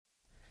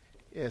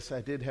Yes,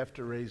 I did have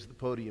to raise the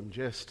podium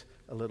just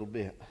a little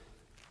bit.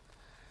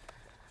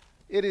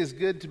 It is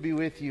good to be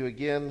with you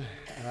again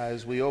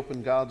as we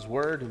open God's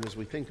Word and as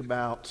we think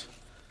about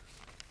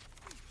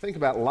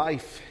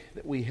life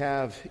that we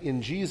have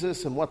in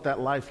Jesus and what that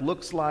life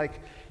looks like,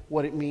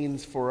 what it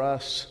means for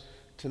us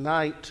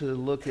tonight to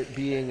look at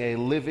being a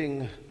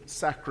living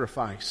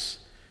sacrifice.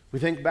 We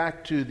think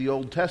back to the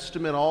Old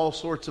Testament, all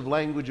sorts of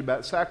language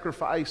about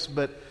sacrifice,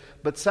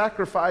 but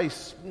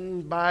sacrifice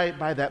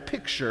by that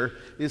picture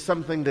is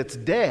something that's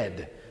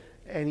dead.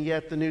 And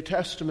yet the New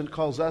Testament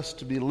calls us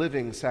to be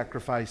living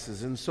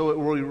sacrifices. And so it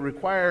will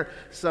require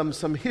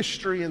some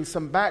history and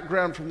some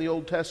background from the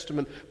Old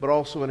Testament, but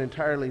also an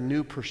entirely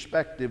new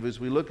perspective as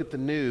we look at the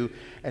New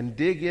and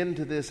dig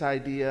into this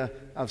idea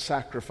of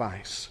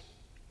sacrifice.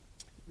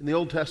 In the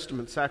Old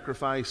Testament,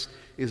 sacrifice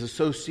is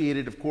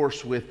associated, of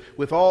course,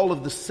 with all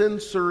of the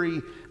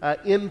sensory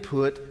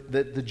input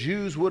that the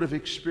Jews would have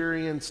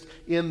experienced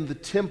in the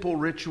temple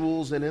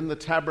rituals and in the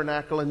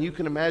tabernacle. And you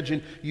can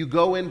imagine you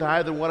go into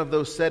either one of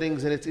those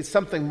settings and it's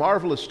something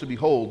marvelous to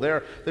behold.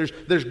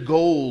 There's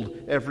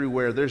gold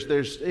everywhere.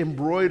 There's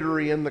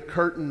embroidery in the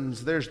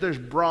curtains. There's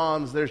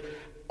bronze. There's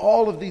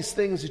all of these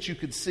things that you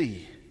could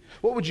see.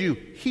 What would you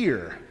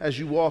hear as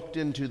you walked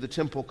into the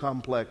temple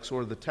complex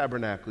or the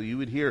tabernacle? You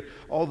would hear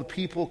all the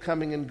people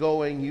coming and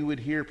going. You would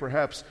hear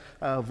perhaps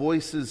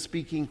voices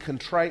speaking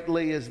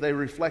contritely as they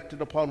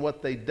reflected upon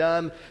what they'd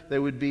done.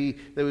 There would be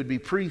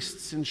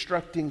priests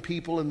instructing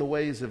people in the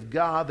ways of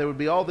God. There would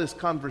be all this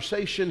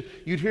conversation.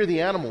 You'd hear the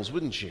animals,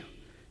 wouldn't you?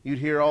 You'd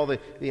hear all the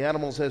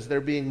animals as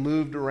they're being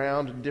moved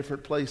around in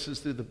different places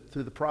through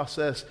the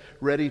process,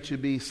 ready to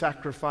be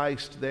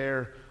sacrificed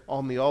there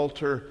on the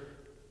altar.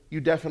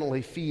 You'd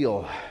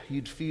feel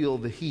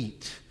the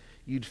heat.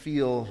 You'd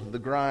feel the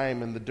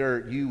grime and the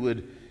dirt.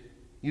 You'd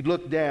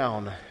look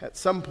down at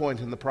some point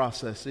in the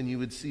process and you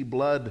would see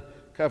blood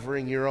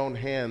covering your own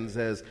hands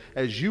as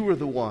you were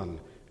the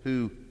one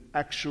who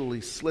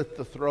actually slit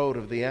the throat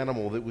of the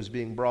animal that was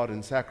being brought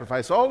in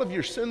sacrifice. All of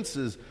your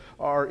senses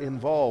are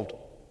involved.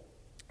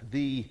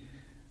 The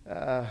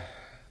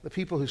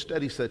people who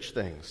study such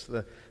things,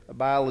 the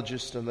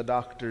biologists and the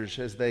doctors,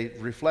 as they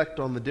reflect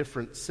on the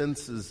different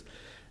senses,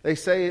 they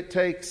say it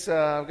takes,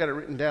 I've got it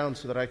written down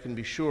so that I can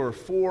be sure,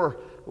 4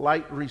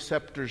 light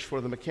receptors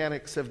for the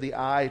mechanics of the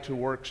eye to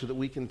work so that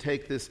we can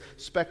take this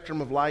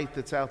spectrum of light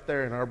that's out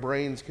there and our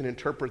brains can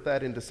interpret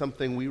that into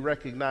something we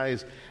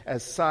recognize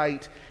as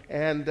sight.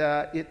 And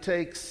it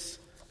takes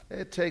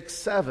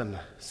 7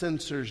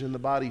 sensors in the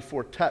body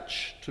for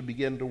touch to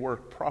begin to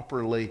work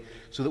properly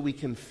so that we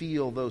can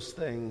feel those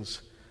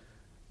things.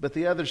 But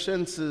the other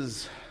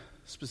senses,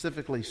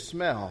 specifically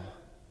smell,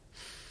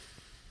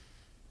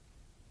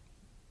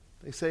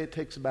 they say it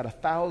takes about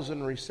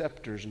 1,000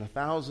 receptors and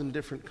 1,000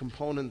 different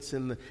components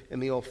in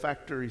the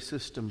olfactory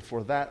system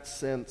for that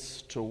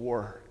sense to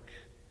work.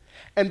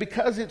 And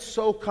because it's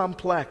so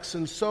complex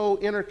and so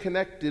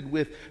interconnected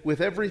with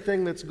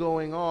everything that's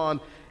going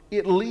on,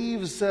 it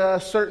leaves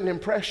a certain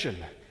impression.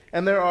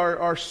 And there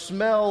are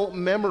smell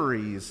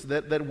memories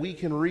that we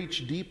can reach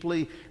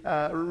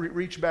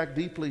back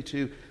deeply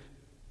to.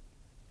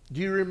 Do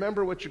you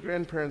remember what your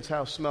grandparents'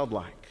 house smelled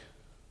like?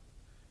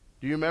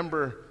 Do you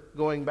remember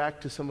going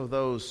back to some of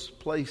those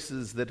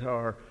places that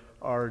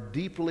are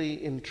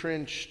deeply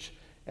entrenched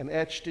and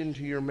etched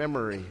into your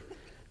memory?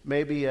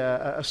 Maybe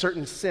a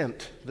certain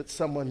scent that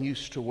someone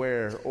used to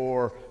wear,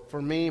 or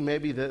for me,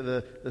 maybe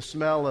the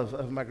smell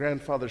of my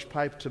grandfather's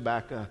pipe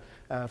tobacco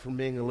from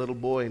being a little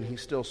boy, and he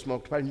still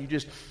smoked pipe.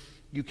 And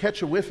you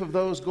catch a whiff of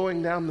those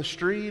going down the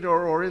street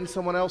or in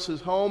someone else's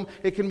home.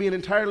 It can be an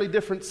entirely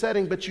different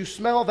setting, but you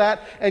smell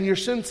that, and your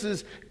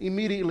senses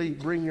immediately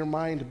bring your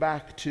mind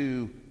back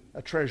to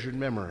a treasured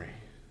memory,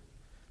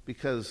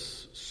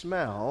 because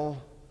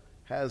smell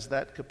has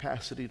that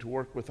capacity to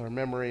work with our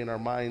memory and our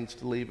minds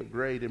to leave a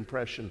great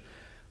impression.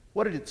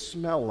 What did it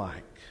smell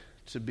like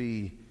to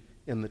be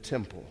in the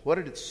temple? What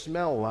did it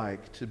smell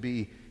like to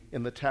be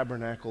in the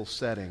tabernacle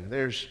setting?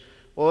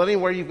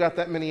 Anywhere you've got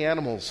that many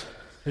animals,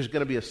 there's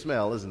going to be a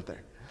smell, isn't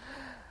there?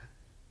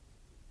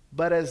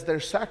 But as they're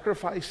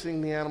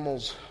sacrificing the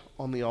animals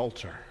on the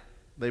altar,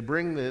 they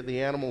bring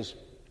the animals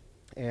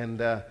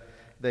and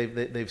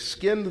They've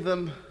skinned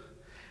them,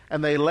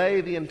 and they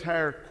lay the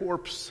entire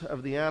corpse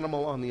of the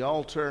animal on the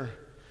altar.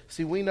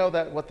 See, we know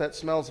what that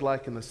smells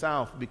like in the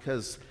South,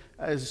 because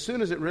as soon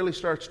as it really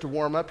starts to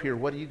warm up here,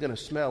 what are you going to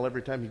smell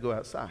every time you go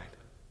outside?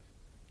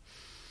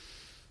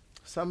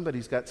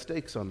 Somebody's got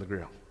steaks on the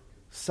grill.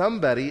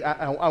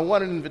 I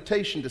want an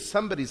invitation to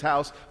somebody's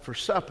house for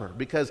supper,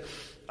 because,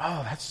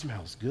 that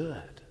smells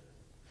good.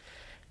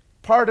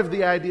 Part of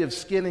the idea of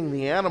skinning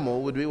the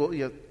animal would be,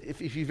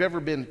 if you've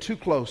ever been too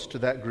close to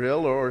that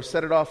grill or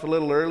set it off a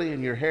little early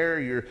and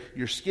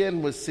your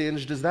skin was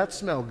singed, does that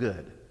smell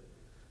good?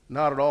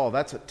 Not at all.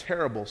 That's a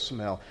terrible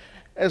smell.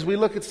 As we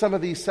look at some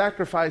of these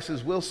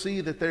sacrifices, we'll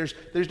see that there's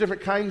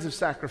different kinds of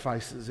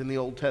sacrifices in the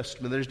Old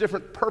Testament. There's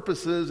different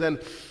purposes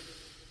and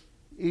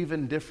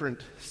even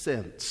different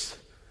scents.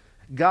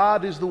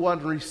 God is the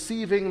one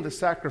receiving the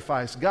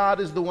sacrifice. God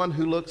is the one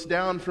who looks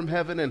down from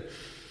heaven and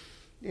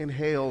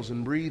inhales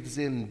and breathes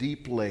in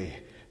deeply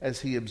as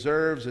he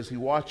observes, as he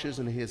watches,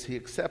 and as he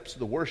accepts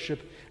the worship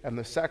and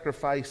the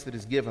sacrifice that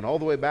is given. All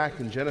the way back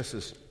in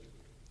Genesis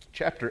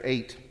chapter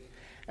 8,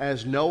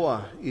 as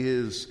Noah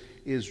is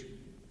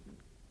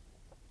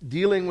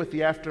dealing with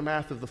the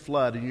aftermath of the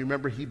flood, and you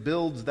remember he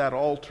builds that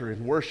altar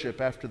in worship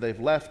after they've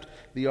left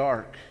the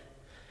ark.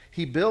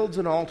 He builds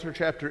an altar,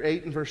 chapter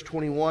 8 and verse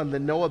 21.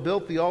 Then Noah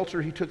built the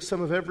altar. He took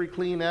some of every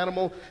clean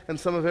animal and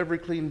some of every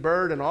clean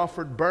bird and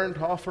offered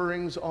burnt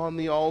offerings on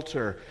the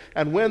altar.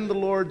 And when the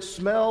Lord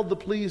smelled the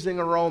pleasing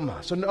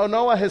aroma. So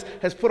Noah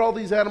has put all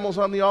these animals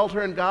on the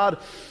altar, and God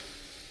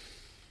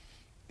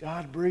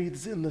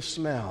breathes in the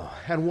smell.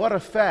 And what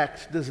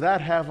effect does that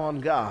have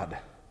on God?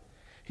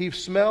 He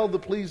smelled the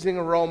pleasing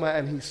aroma,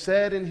 and he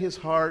said in his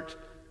heart,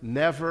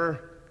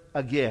 never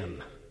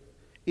again.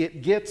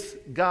 It gets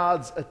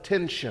God's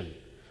attention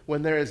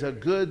when there is a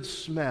good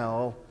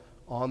smell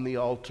on the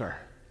altar.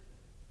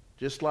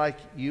 Just like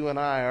you and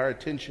I, our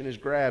attention is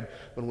grabbed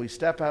when we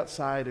step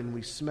outside and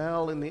we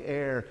smell in the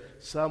air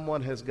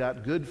someone has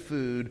got good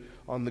food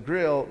on the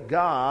grill.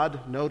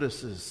 God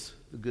notices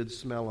the good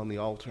smell on the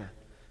altar.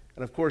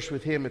 And of course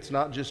with him, it's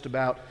not just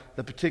about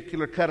the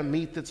particular cut of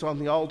meat that's on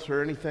the altar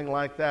or anything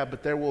like that,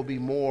 but there will be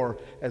more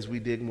as we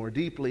dig more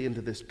deeply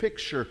into this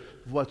picture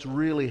of what's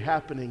really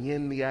happening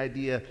in the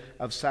idea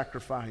of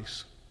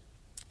sacrifice.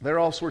 There are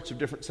all sorts of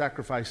different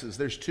sacrifices.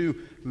 There's two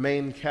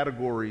main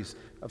categories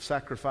of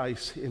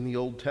sacrifice in the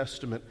Old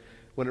Testament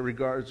when it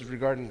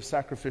regarding the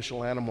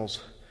sacrificial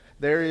animals.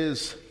 There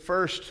is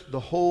first the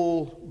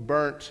whole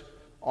burnt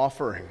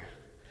offering.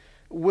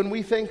 When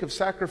we think of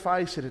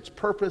sacrifice and its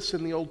purpose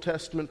in the Old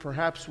Testament,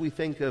 perhaps we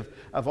think of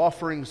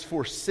offerings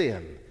for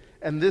sin.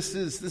 And this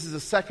is a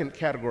second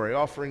category,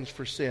 offerings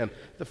for sin.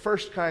 The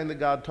first kind that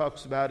God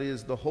talks about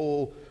is the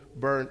whole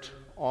burnt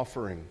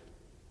offering.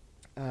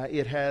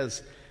 It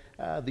has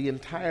the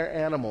entire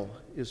animal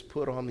is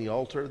put on the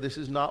altar. This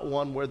is not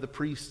one where the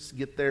priests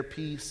get their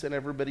piece and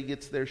everybody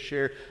gets their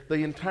share. The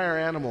entire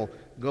animal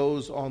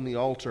goes on the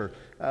altar.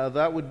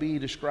 That would be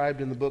described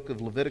in the book of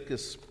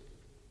Leviticus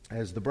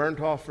as the burnt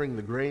offering,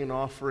 the grain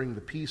offering, the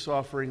peace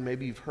offering.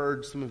 Maybe you've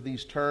heard some of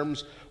these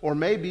terms, or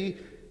maybe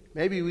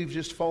we've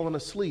just fallen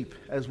asleep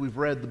as we've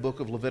read the book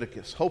of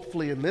Leviticus.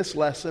 Hopefully in this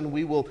lesson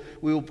we will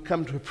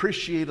come to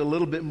appreciate a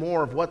little bit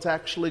more of what's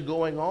actually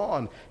going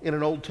on in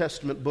an Old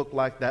Testament book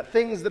like that.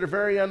 Things that are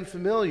very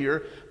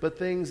unfamiliar, but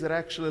things that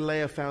actually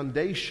lay a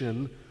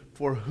foundation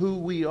for who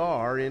we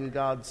are in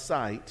God's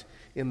sight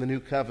in the new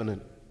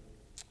covenant.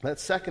 That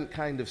second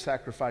kind of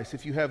sacrifice,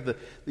 if you have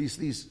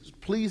these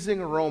pleasing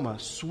aroma,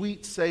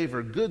 sweet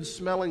savor, good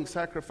smelling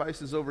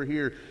sacrifices over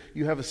here,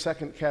 you have a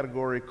second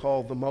category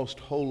called the most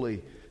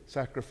holy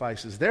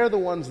sacrifices. They're the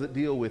ones that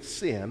deal with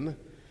sin,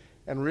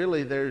 and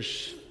really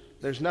there's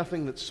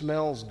nothing that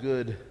smells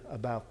good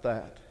about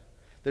that.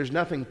 There's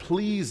nothing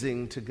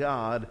pleasing to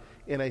God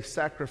in a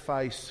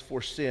sacrifice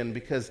for sin,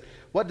 because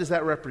what does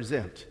that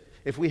represent?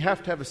 If we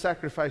have to have a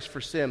sacrifice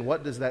for sin,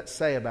 what does that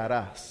say about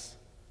us?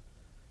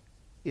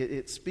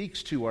 It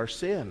speaks to our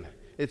sin.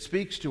 It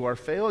speaks to our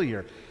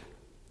failure.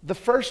 The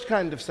first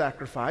kind of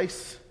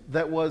sacrifice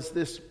that was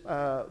this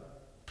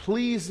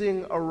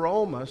pleasing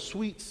aroma,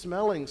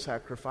 sweet-smelling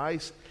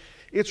sacrifice,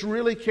 it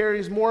really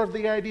carries more of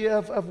the idea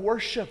of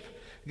worship.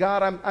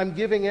 God, I'm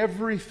giving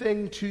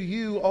everything to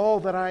you.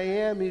 All that I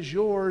am is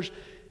yours.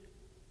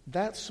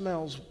 That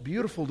smells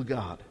beautiful to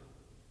God.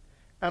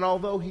 And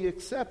although he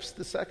accepts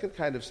the second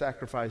kind of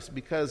sacrifice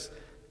because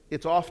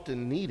it's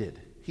often needed,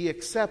 he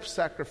accepts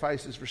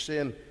sacrifices for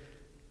sin.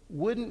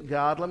 Wouldn't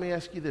God, let me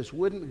ask you this,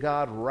 wouldn't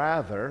God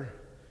rather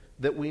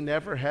that we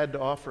never had to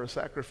offer a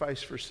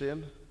sacrifice for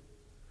sin?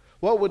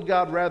 What would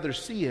God rather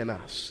see in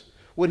us?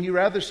 Would he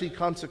rather see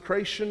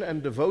consecration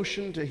and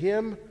devotion to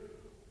him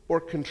or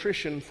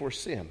contrition for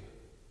sin?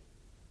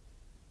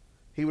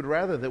 He would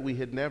rather that we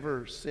had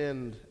never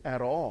sinned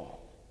at all.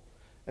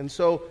 And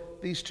so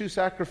these two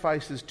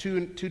sacrifices,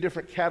 two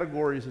different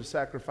categories of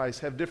sacrifice,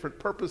 have different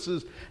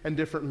purposes and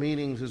different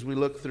meanings as we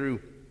look through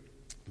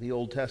the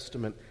Old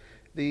Testament.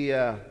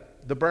 The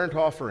burnt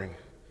offering,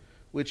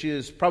 which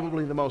is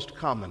probably the most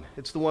common.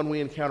 It's the one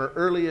we encounter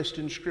earliest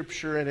in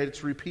Scripture, and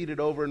it's repeated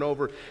over and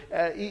over.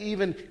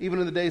 Even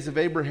in the days of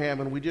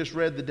Abraham, and we just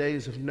read the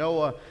days of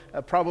Noah,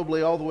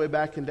 probably all the way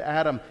back into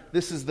Adam.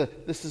 This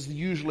is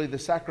usually the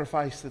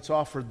sacrifice that's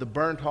offered, the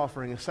burnt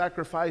offering, a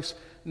sacrifice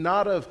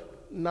not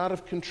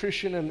of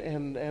contrition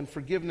and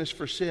forgiveness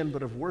for sin,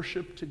 but of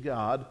worship to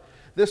God.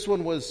 This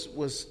one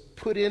was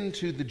put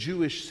into the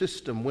Jewish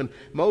system. When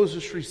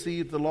Moses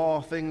received the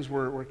law, things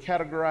were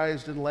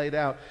categorized and laid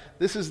out.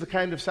 This is the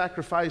kind of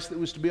sacrifice that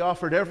was to be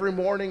offered every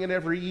morning and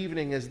every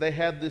evening, as they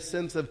had this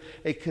sense of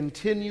a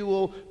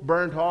continual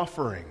burnt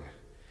offering.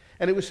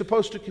 And it was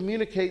supposed to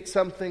communicate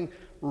something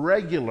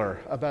regular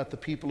about the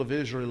people of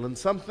Israel, and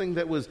something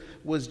that was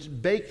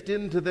baked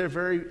into their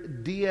very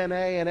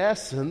DNA and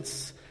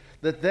essence,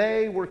 that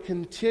they were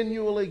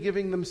continually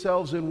giving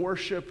themselves in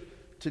worship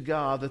to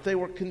God, that they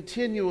were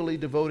continually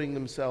devoting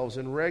themselves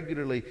and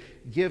regularly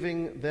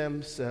giving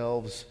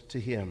themselves to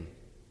Him.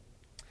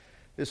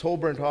 This whole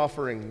burnt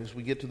offering, as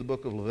we get to the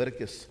book of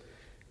Leviticus,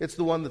 it's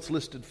the one that's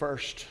listed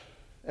first.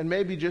 And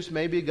maybe, just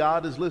maybe,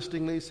 God is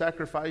listing these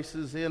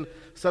sacrifices in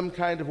some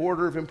kind of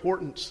order of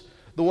importance.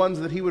 The ones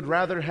that He would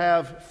rather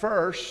have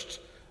first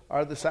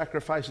are the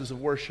sacrifices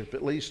of worship.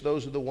 At least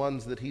those are the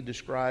ones that He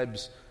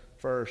describes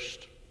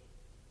first.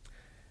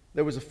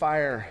 There was a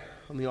fire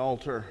on the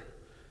altar,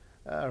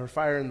 or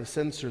fire in the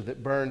censer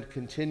that burned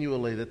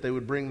continually, that they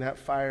would bring that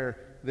fire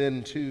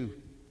then to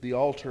the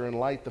altar and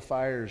light the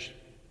fires.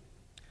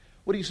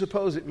 What do you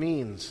suppose it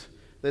means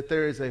that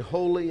there is a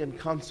holy and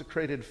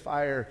consecrated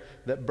fire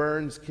that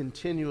burns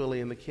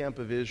continually in the camp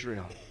of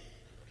Israel?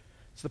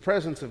 It's the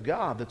presence of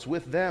God that's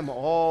with them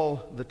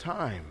all the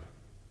time.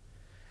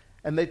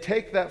 And they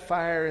take that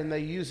fire and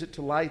they use it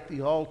to light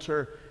the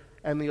altar,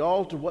 and the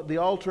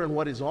altar and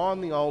what is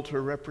on the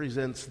altar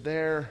represents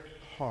their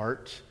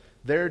heart,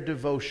 their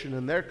devotion,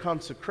 and their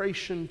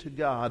consecration to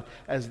God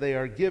as they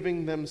are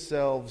giving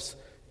themselves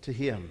to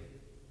Him.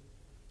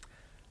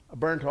 A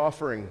burnt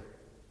offering,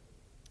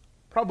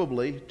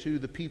 probably to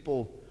the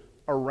people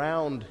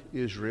around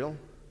Israel,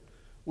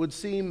 would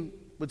seem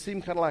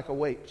kind of like a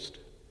waste.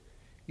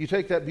 You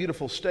take that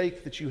beautiful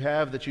steak that you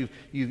have, that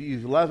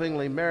you've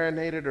lovingly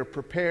marinated or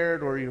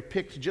prepared, or you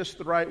picked just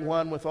the right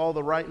one with all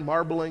the right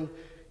marbling.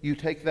 You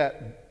take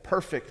that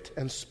perfect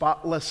and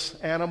spotless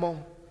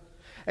animal,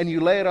 and you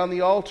lay it on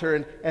the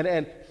altar, and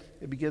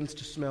it begins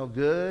to smell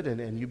good,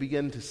 and you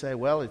begin to say,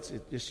 well, it's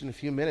just in a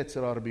few minutes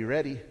it ought to be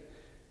ready.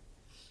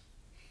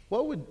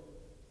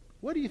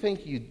 What do you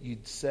think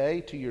you'd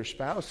say to your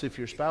spouse if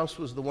your spouse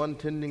was the one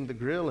tending the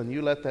grill and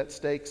you let that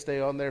steak stay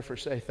on there for,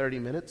 say, 30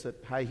 minutes at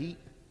high heat?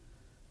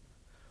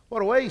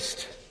 What a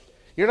waste.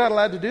 You're not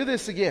allowed to do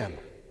this again.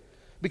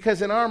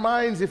 Because in our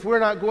minds, if we're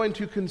not going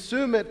to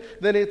consume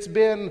it, then it's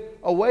been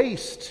a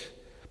waste.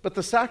 But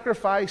the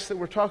sacrifice that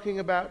we're talking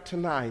about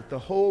tonight, the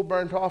whole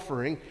burnt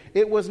offering,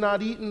 it was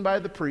not eaten by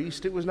the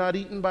priest, it was not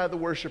eaten by the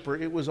worshiper,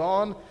 it was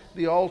on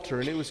the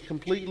altar, and it was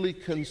completely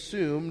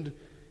consumed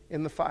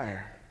in the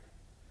fire.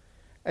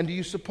 And do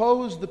you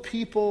suppose the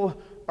people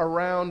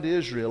around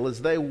Israel,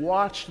 as they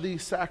watched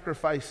these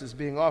sacrifices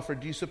being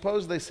offered, do you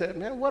suppose they said,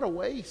 man, what a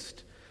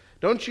waste?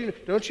 Don't you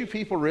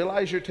people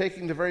realize you're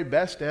taking the very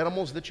best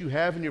animals that you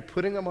have and you're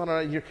putting them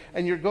on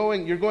you're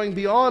going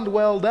beyond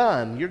well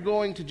done. You're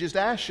going to just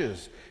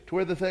ashes to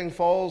where the thing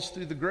falls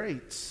through the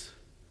grates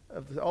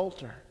of the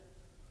altar.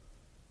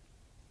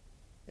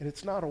 And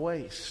it's not a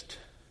waste.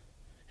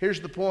 Here's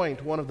the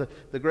point, one of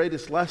the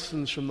greatest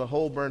lessons from the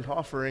whole burnt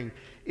offering.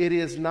 It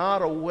is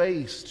not a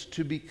waste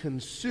to be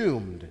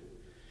consumed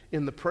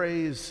in the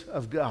praise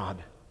of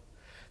God.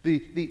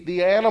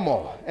 The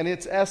animal and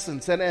its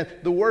essence and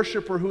the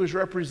worshiper who is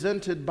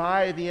represented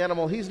by the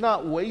animal, he's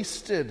not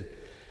wasted.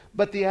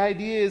 But the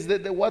idea is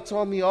that what's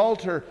on the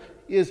altar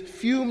is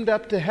fumed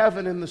up to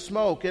heaven in the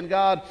smoke, and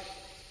God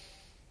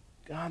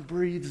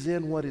breathes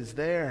in what is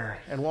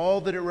there and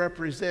all that it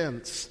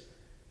represents.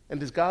 And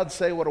does God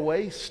say, what a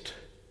waste?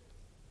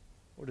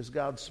 Or does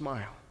God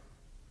smile?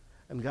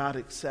 And God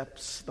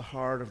accepts the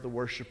heart of the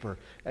worshiper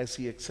as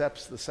He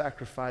accepts the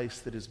sacrifice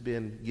that has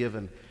been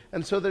given.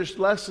 And so there's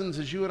lessons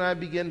as you and I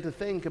begin to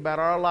think about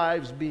our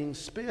lives being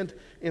spent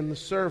in the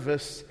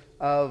service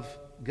of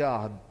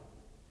God.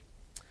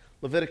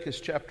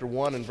 Leviticus chapter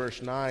 1 and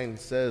verse 9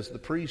 says, the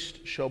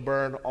priest shall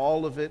burn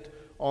all of it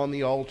on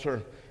the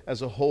altar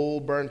as a whole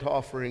burnt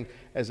offering,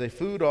 as a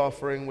food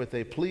offering with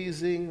a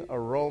pleasing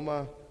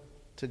aroma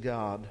to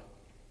God.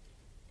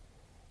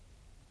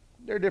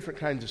 There are different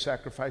kinds of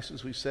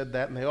sacrifices, we've said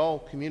that, and they all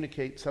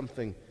communicate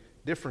something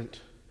different.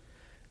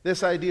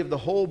 This idea of the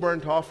whole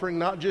burnt offering,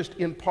 not just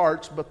in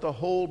parts, but the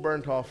whole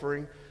burnt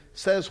offering,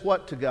 says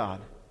what to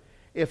God?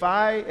 If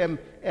I am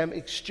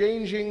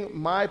exchanging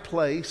my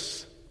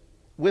place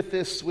with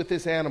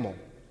this animal,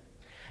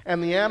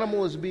 and the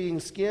animal is being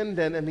skinned,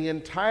 and the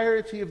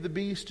entirety of the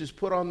beast is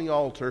put on the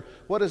altar,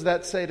 what does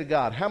that say to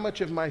God? How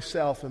much of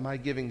myself am I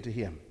giving to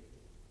Him?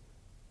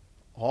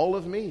 All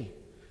of me.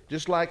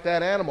 Just like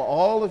that animal,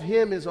 all of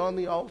Him is on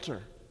the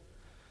altar.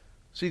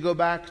 So you go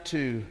back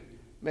to,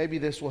 maybe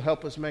this will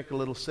help us make a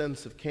little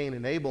sense of Cain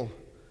and Abel.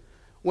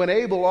 When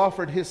Abel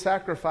offered his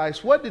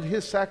sacrifice, what did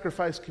his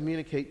sacrifice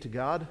communicate to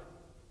God?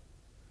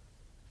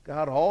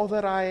 God, all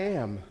that I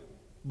am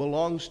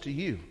belongs to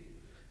you.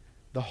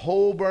 The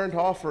whole burnt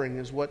offering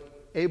is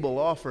what Abel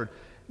offered.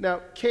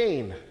 Now,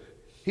 Cain,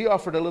 he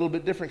offered a little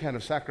bit different kind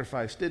of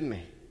sacrifice, didn't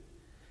he?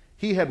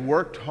 He had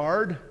worked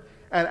hard,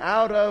 and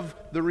out of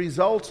the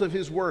results of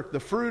his work, the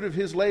fruit of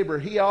his labor,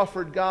 he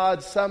offered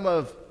God some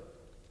of,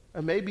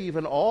 and maybe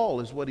even all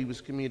is what he was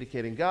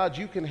communicating. God,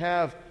 you can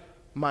have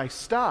my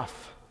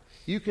stuff.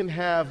 You can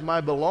have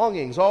my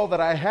belongings. All that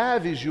I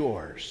have is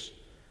yours.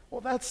 Well,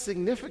 that's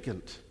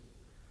significant.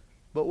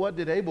 But what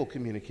did Abel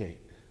communicate?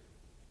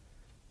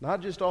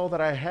 Not just all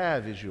that I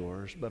have is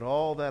yours, but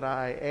all that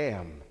I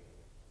am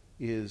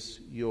is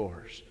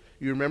yours.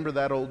 You remember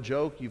that old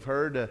joke you've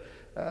heard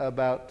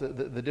about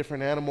the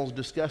different animals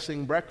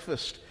discussing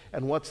breakfast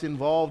and what's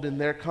involved in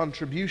their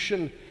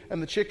contribution.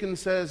 And the chicken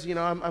says,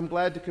 I'm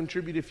glad to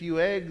contribute a few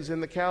eggs.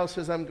 And the cow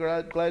says, I'm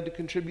glad to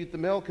contribute the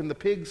milk. And the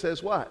pig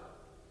says what?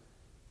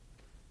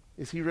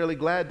 Is he really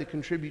glad to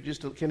contribute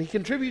can he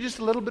contribute just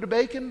a little bit of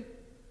bacon?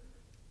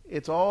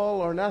 It's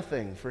all or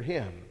nothing for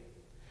him.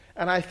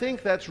 And I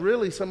think that's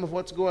really some of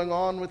what's going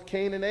on with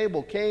Cain and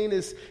Abel. Cain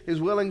is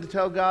willing to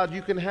tell God,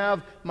 you can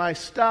have my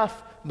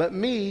stuff, but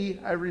me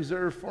I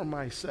reserve for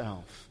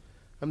myself.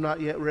 I'm not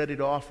yet ready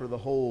to offer the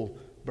whole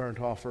burnt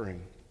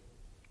offering.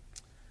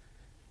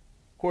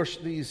 Of course,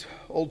 these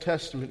Old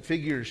Testament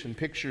figures and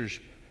pictures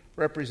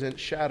represent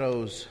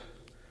shadows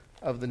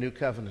of the New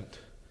Covenant.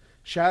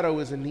 Shadow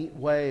is a neat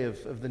way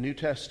of the New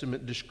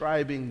Testament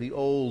describing the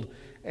Old.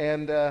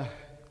 And,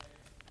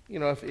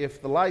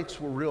 if the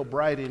lights were real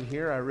bright in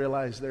here, I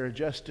realize they're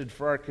adjusted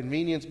for our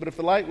convenience, but if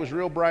the light was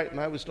real bright and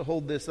I was to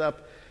hold this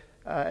up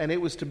and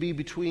it was to be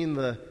between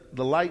the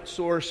light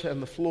source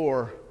and the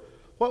floor,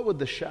 what would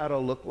the shadow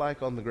look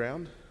like on the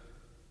ground?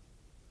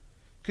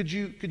 Could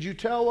you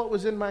tell what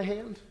was in my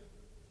hand?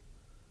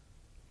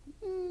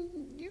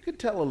 You could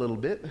tell a little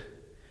bit.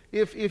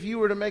 If you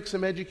were to make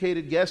some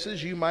educated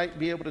guesses, you might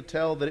be able to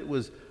tell that it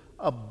was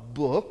a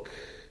book.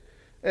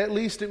 At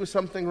least it was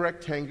something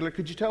rectangular.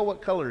 Could you tell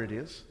what color it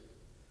is?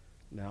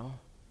 No.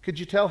 Could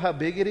you tell how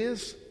big it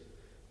is?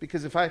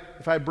 Because if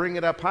I bring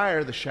it up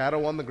higher, the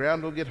shadow on the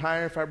ground will get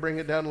higher. If I bring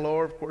it down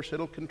lower, of course,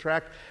 it'll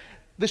contract.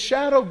 The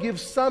shadow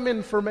gives some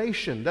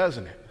information,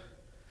 doesn't it?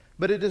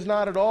 But it does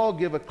not at all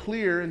give a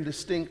clear and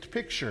distinct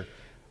picture.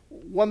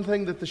 One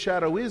thing that the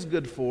shadow is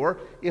good for,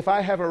 if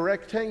I have a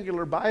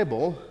rectangular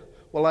Bible,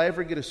 will I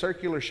ever get a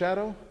circular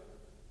shadow?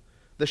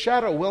 The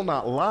shadow will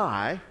not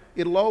lie.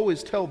 It'll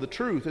always tell the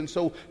truth. And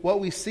so what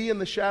we see in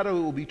the shadow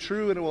will be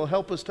true, and it will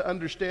help us to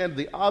understand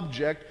the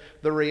object,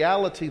 the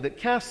reality that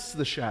casts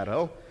the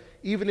shadow,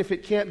 even if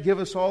it can't give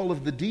us all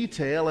of the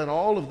detail and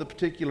all of the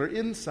particular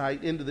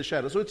insight into the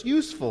shadow. So it's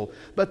useful,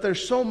 but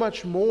there's so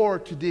much more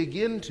to dig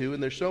into,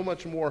 and there's so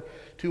much more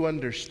to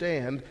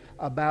understand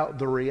about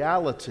the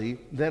reality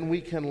than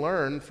we can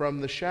learn from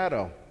the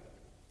shadow.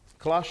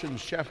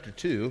 Colossians chapter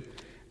 2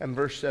 and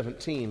verse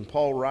 17,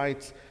 Paul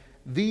writes,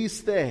 these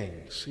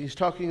things, he's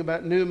talking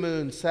about new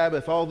moon,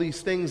 Sabbath, all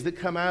these things that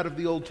come out of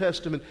the Old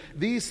Testament,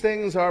 these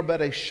things are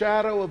but a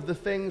shadow of the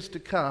things to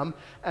come,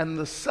 and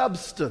the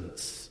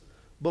substance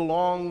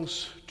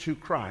belongs to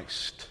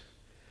Christ.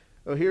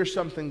 Oh, here's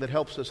something that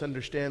helps us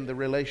understand the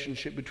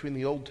relationship between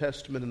the Old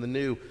Testament and the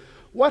New.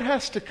 What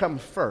has to come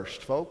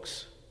first,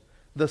 folks?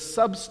 The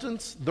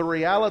substance, the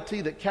reality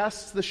that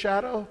casts the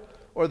shadow,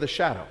 or the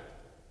shadow?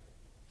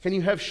 Can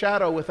you have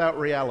shadow without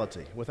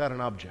reality, without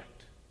an object?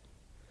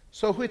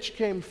 So which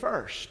came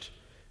first?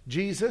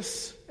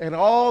 Jesus and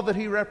all that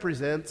he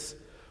represents,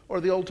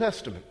 or the Old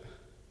Testament?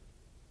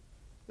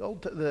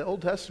 The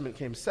Old Testament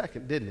came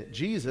second, didn't it?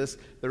 Jesus,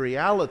 the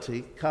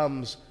reality,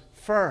 comes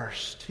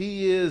first.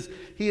 He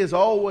has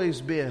always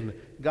been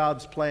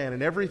God's plan,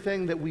 and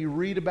everything that we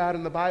read about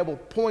in the Bible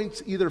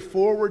points either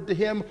forward to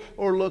him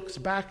or looks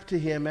back to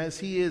him, as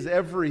he is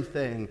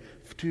everything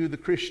to the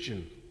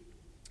Christian.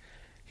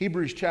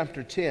 Hebrews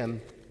chapter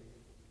 10,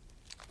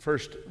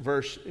 first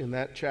verse in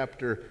that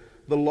chapter,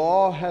 the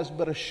law has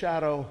but a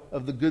shadow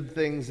of the good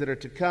things that are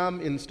to come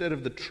instead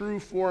of the true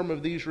form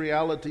of these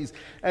realities,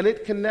 and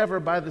it can never,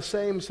 by the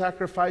same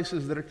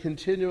sacrifices that are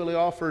continually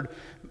offered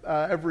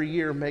every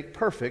year, make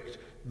perfect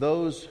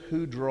those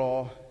who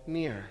draw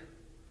near.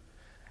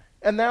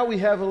 And now we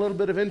have a little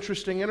bit of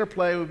interesting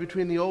interplay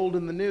between the Old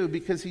and the New,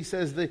 because he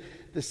says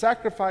the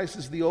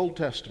sacrifices of the Old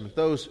Testament,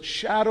 those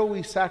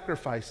shadowy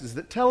sacrifices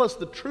that tell us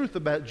the truth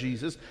about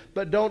Jesus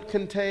but don't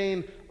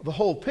contain the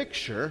whole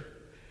picture,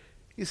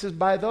 he says,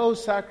 by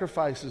those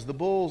sacrifices, the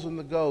bulls and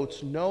the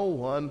goats, no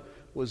one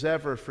was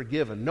ever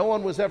forgiven. No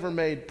one was ever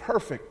made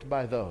perfect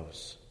by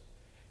those.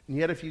 And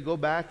yet if you go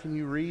back and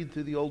you read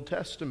through the Old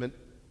Testament,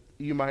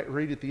 you might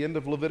read at the end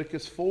of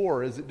Leviticus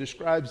 4 as it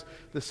describes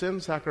the sin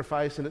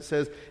sacrifice, and it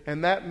says,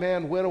 and that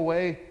man went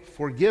away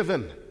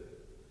forgiven.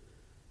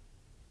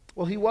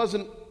 Well, he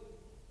wasn't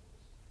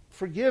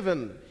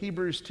forgiven.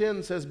 Hebrews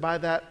 10 says, by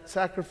that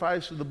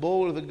sacrifice of the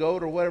bull or the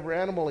goat or whatever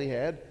animal he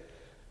had.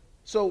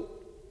 So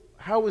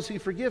how was he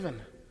forgiven?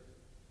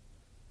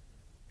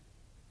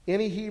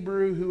 Any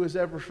Hebrew who has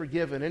ever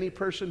forgiven, any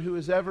person who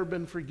has ever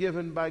been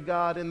forgiven by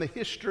God in the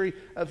history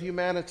of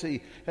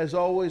humanity has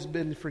always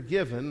been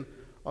forgiven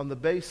on the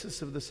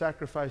basis of the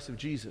sacrifice of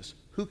Jesus.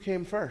 Who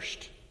came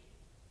first?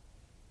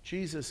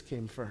 Jesus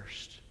came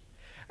first.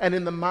 And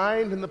in the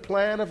mind and the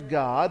plan of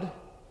God,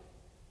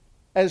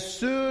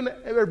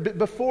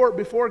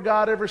 before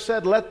God ever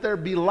said, let there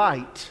be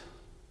light,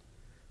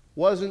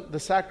 wasn't the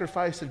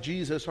sacrifice of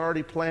Jesus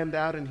already planned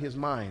out in his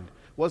mind?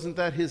 Wasn't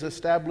that his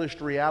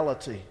established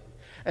reality?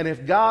 And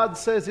if God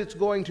says it's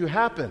going to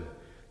happen,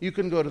 you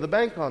can go to the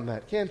bank on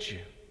that, can't you?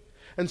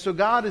 And so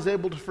God is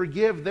able to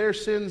forgive their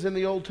sins in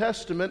the Old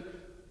Testament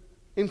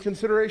in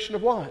consideration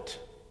of what?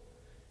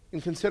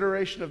 in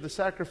consideration of the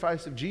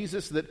sacrifice of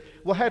Jesus that,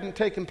 well, hadn't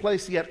taken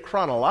place yet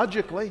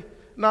chronologically,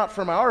 not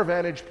from our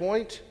vantage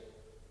point,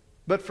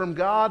 but from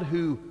God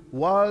who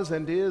was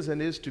and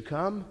is to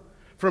come,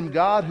 from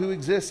God who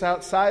exists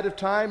outside of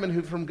time,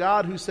 and from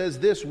God who says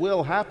this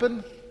will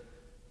happen.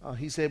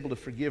 He's able to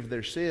forgive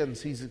their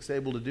sins. He's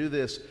able to do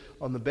this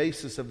on the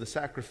basis of the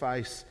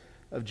sacrifice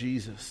of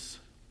Jesus.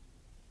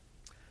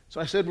 So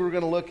I said we were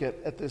going to look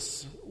at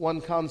this one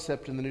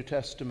concept in the New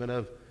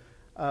Testament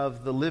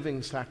of the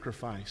living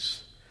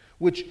sacrifice,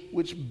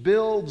 which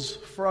builds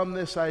from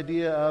this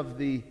idea of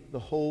the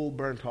whole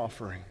burnt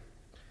offering.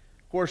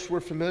 Of course, we're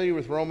familiar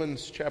with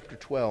Romans chapter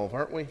 12,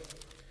 aren't we?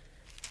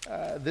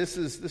 This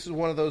is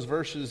one of those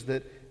verses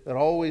that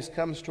always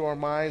comes to our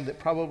mind, that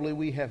probably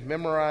we have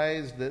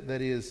memorized,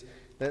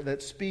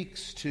 that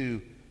speaks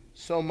to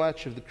so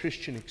much of the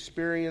Christian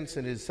experience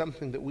and is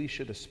something that we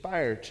should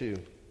aspire to.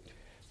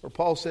 Where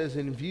Paul says,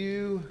 in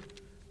view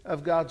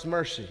of God's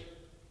mercy,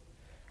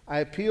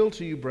 I appeal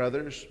to you,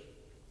 brothers,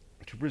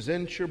 to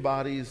present your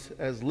bodies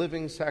as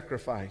living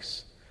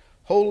sacrifice,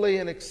 holy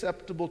and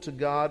acceptable to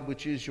God,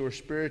 which is your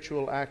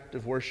spiritual act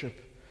of worship.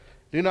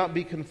 Do not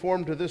be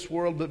conformed to this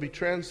world, but be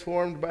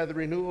transformed by the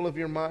renewal of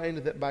your mind,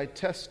 that by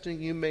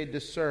testing you may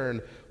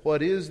discern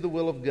what is the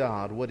will of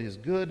God, what is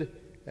good,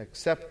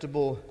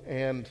 acceptable,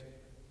 and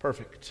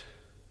perfect.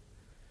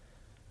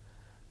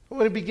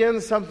 When it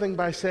begins something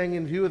by saying,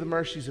 in view of the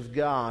mercies of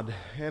God,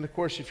 and of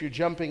course, if you're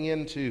jumping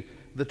into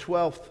the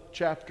 12th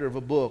chapter of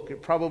a book,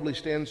 it probably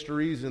stands to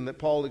reason that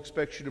Paul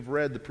expects you to have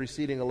read the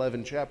preceding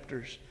 11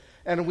 chapters.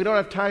 And we don't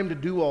have time to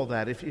do all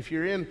that. If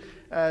you're in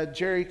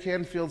Jerry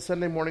Canfield's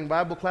Sunday morning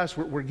Bible class,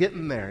 we're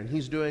getting there. And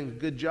he's doing a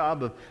good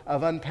job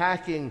of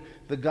unpacking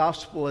the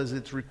gospel as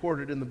it's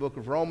recorded in the book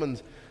of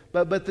Romans.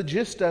 But the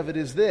gist of it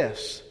is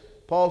this.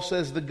 Paul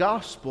says the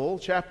gospel,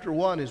 chapter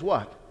 1, is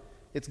what?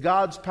 It's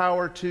God's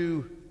power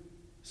to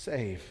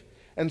save.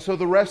 And so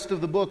the rest of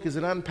the book is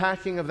an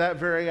unpacking of that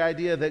very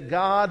idea that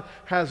God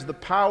has the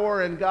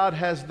power and God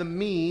has the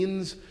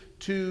means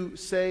to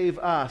save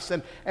us.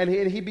 And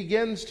he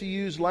begins to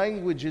use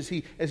language as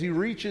he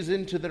reaches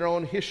into their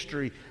own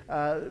history.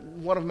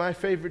 One of my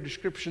favorite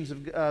descriptions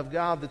of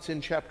God that's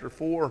in chapter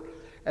 4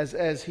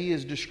 as he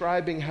is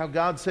describing how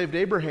God saved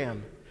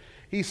Abraham.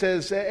 He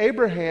says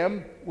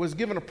Abraham was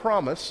given a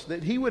promise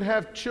that he would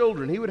have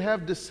children, he would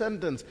have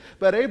descendants,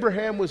 but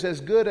Abraham was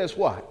as good as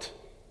what?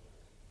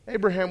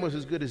 Abraham was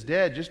as good as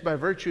dead just by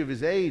virtue of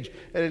his age.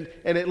 And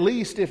at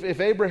least if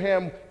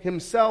Abraham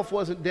himself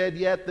wasn't dead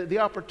yet, the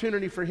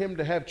opportunity for him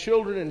to have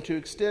children and to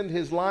extend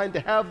his line, to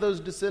have those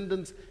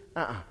descendants,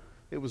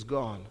 it was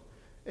gone.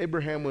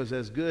 Abraham was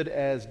as good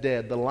as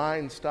dead. The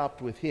line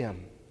stopped with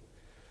him.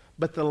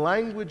 But the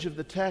language of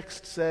the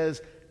text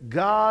says,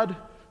 God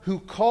who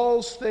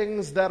calls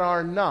things that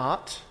are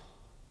not,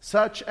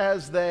 such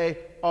as they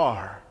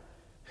are,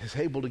 is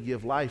able to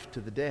give life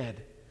to the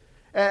dead.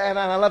 And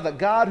I love that.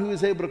 God who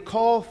is able to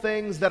call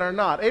things that are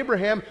not.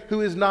 Abraham,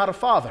 who is not a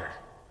father.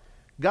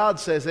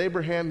 God says,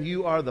 Abraham,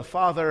 you are the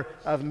father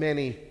of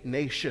many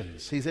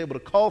nations. He's able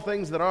to call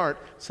things that aren't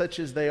such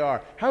as they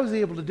are. How is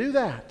he able to do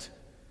that?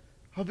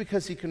 Oh,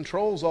 because he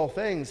controls all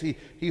things.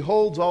 He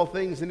holds all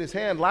things in his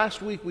hand.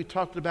 Last week we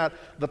talked about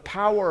the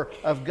power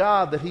of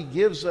God that he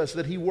gives us,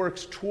 that he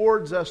works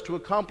towards us to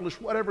accomplish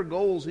whatever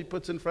goals he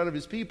puts in front of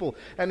his people.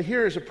 And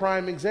here's a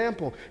prime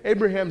example.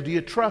 Abraham, do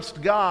you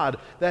trust God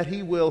that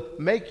he will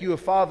make you a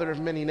father of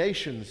many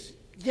nations?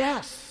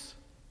 Yes.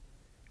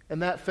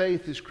 And that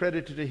faith is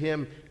credited to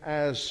him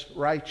as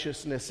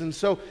righteousness. And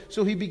so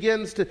he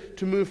begins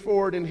to move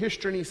forward in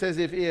history, and he says,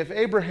 if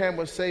Abraham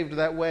was saved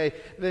that way,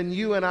 then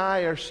you and I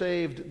are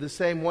saved the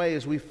same way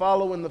as we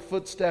follow in the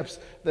footsteps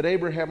that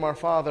Abraham, our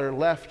father,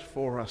 left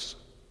for us.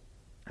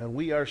 And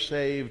we are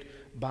saved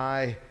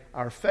by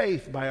our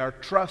faith, by our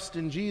trust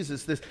in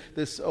Jesus,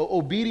 this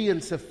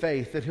obedience of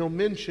faith that he'll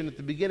mention at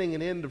the beginning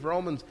and end of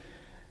Romans.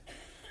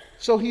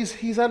 So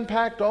he's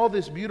unpacked all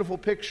this beautiful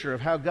picture of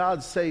how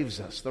God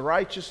saves us, the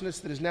righteousness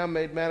that is now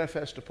made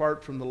manifest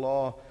apart from the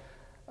law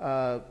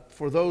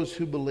for those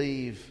who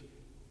believe,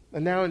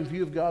 and now in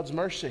view of God's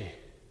mercy.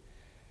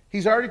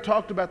 He's already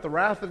talked about the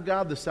wrath of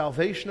God, the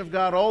salvation of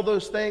God, all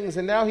those things,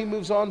 and now he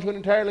moves on to an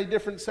entirely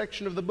different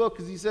section of the book,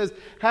 as he says,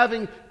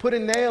 having put a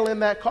nail in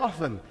that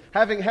coffin,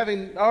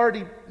 having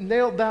already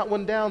nailed that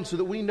one down so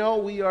that we know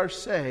we are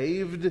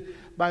saved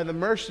by the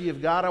mercy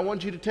of God, I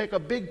want you to take a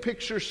big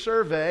picture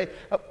survey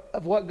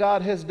of what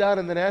God has done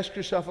and then ask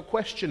yourself a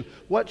question.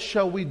 What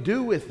shall we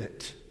do with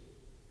it?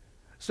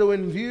 So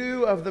in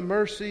view of the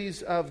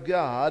mercies of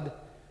God,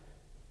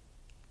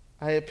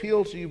 I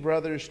appeal to you,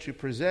 brothers, to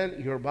present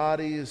your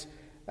bodies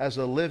as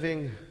a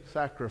living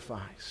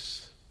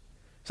sacrifice.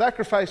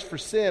 Sacrifice for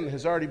sin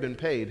has already been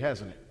paid,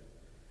 hasn't it?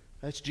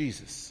 That's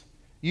Jesus.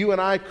 You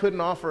and I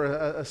couldn't offer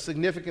a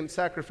significant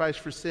sacrifice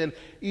for sin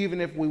even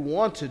if we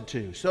wanted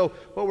to. So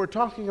what we're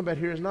talking about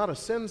here is not a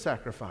sin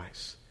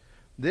sacrifice.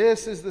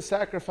 This is the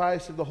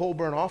sacrifice of the whole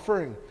burnt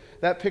offering.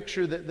 That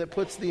picture that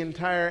puts the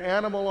entire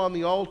animal on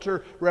the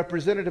altar,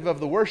 representative of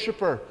the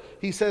worshiper.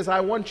 He says, I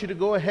want you to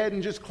go ahead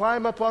and just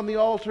climb up on the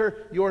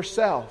altar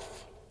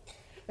yourself.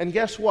 And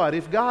guess what?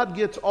 If God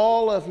gets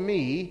all of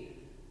me,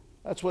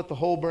 that's what the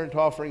whole burnt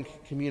offering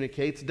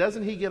communicates.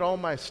 Doesn't He get all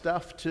my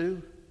stuff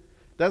too?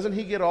 Doesn't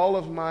He get all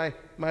of my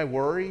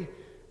worry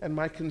and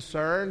my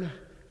concern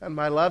and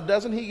my love?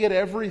 Doesn't He get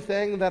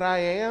everything that I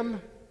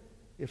am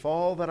if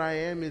all that I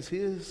am is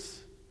His?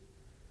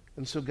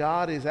 And so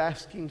God is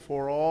asking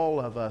for all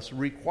of us,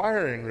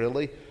 requiring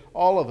really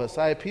all of us.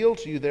 I appeal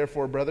to you,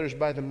 therefore, brothers,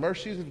 by the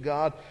mercies of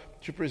God,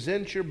 to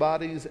present your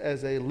bodies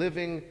as a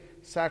living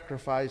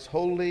sacrifice,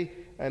 holy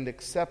and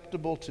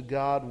acceptable to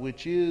God,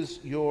 which is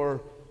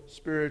your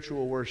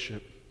spiritual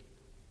worship.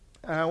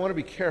 I want to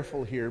be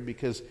careful here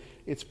because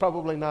it's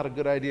probably not a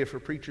good idea for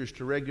preachers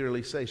to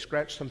regularly say,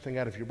 scratch something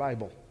out of your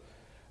Bible.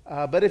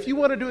 But if you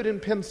want to do it in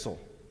pencil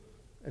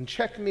and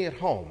check me at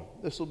home,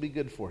 this will be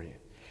good for you.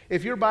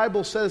 If your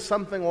Bible says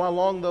something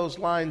along those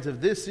lines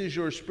of this is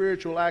your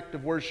spiritual act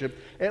of worship,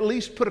 at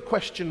least put a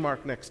question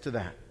mark next to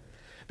that.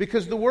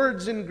 Because the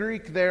words in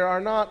Greek there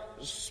are not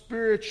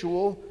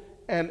spiritual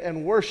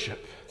and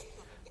worship,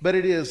 but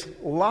it is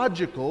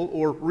logical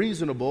or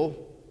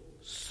reasonable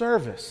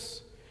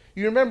service.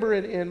 You remember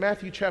in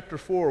Matthew chapter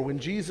 4 when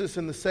Jesus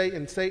and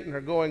Satan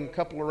are going a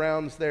couple of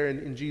rounds there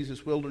in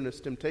Jesus'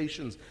 wilderness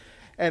temptations,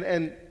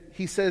 and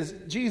he says,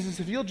 Jesus,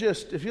 if you'll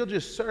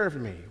just serve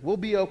me, we'll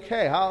be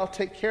okay. I'll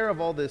take care of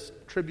all this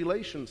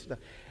tribulation stuff.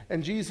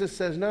 And Jesus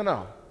says,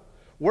 no.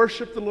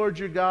 Worship the Lord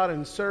your God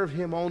and serve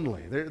Him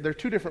only. They're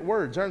two different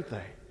words, aren't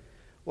they?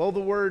 Well, the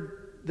word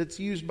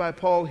that's used by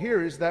Paul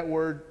here is that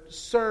word,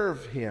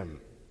 serve Him.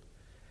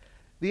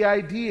 The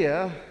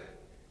idea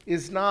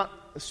is not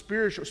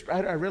spiritual.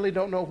 I really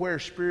don't know where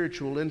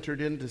spiritual entered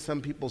into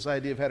some people's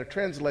idea of how to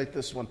translate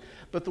this one.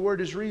 But the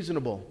word is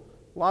reasonable,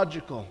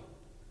 logical.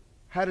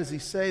 How does he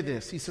say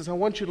this? He says, I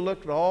want you to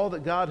look at all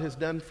that God has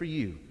done for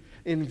you.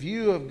 In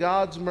view of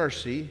God's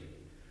mercy,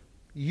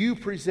 you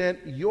present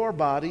your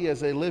body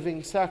as a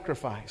living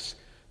sacrifice.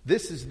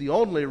 This is the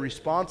only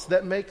response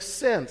that makes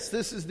sense.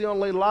 This is the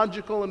only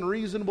logical and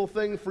reasonable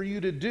thing for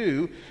you to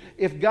do.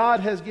 If God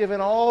has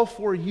given all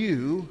for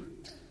you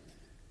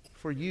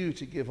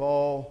to give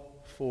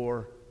all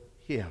for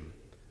Him.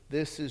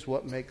 This is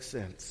what makes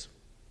sense.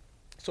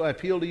 So I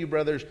appeal to you,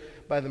 brothers,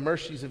 by the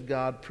mercies of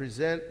God,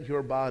 present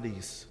your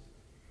bodies.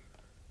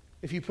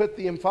 If you put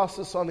the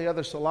emphasis on the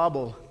other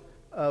syllable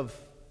of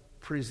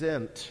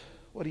present,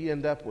 what do you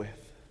end up with?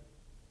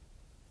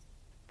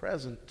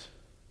 Present.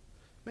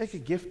 Make a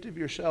gift of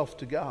yourself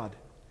to God.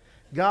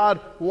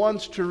 God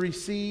wants to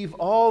receive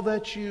all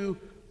that you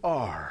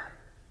are.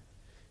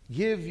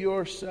 Give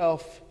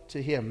yourself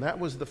to Him. That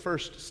was the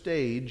first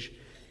stage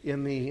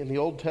in the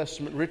Old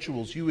Testament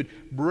rituals. You would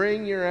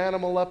bring your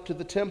animal up to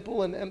the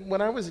temple, and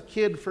when I was a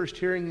kid first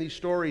hearing these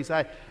stories,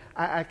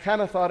 I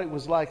kind of thought it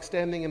was like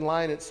standing in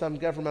line at some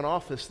government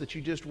office, that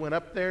you just went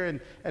up there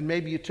and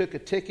maybe you took a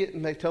ticket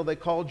until they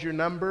called your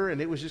number,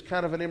 and it was just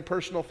kind of an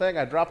impersonal thing.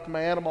 I dropped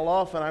my animal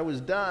off and I was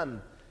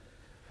done.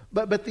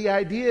 But the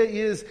idea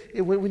is,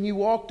 when you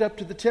walked up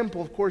to the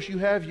temple, of course, you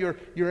have your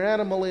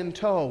animal in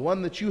tow,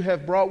 one that you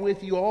have brought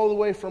with you all the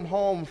way from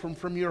home,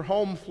 from your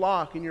home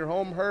flock and your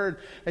home herd,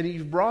 and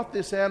you've brought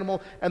this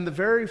animal, and the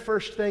very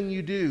first thing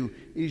you do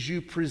is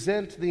you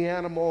present the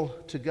animal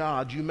to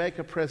God. You make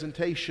a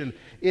presentation.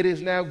 It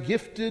is now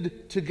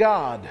gifted to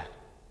God.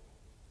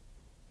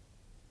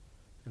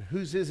 And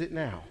whose is it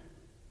now?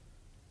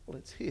 Well,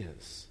 it's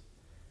His.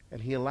 And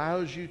He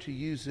allows you to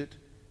use it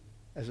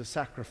as a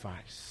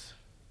sacrifice.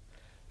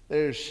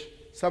 There's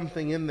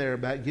something in there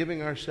about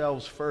giving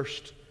ourselves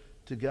first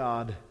to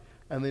God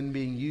and then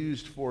being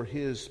used for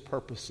His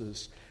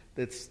purposes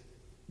that's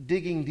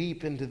digging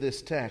deep into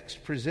this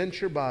text. Present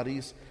your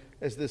bodies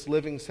as this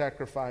living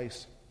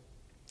sacrifice.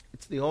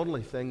 It's the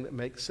only thing that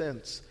makes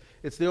sense.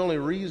 It's the only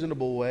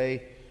reasonable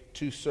way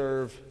to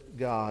serve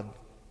God.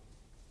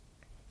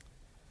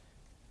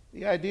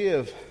 The idea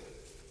of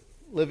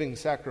living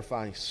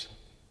sacrifice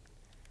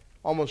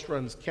almost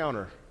runs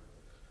counter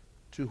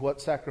to what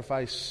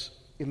sacrifice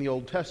in the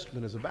Old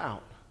Testament is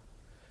about.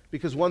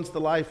 Because once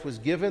the life was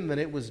given, then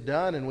it was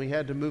done, and we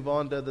had to move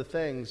on to other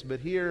things.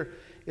 But here,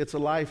 it's a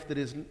life that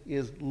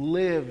is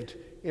lived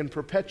in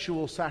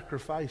perpetual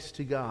sacrifice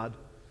to God.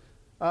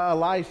 A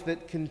life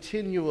that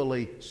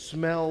continually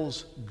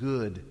smells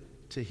good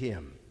to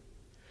Him.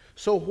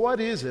 So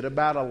what is it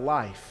about a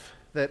life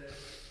that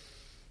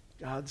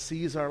God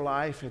sees our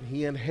life and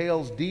He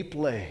inhales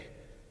deeply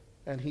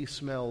and He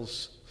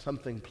smells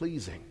something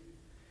pleasing?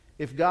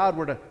 If God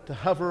were to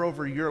hover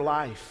over your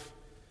life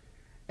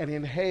and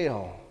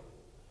inhale,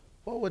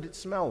 what would it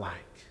smell like?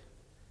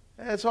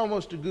 It's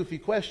almost a goofy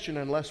question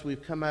unless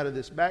we've come out of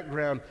this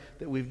background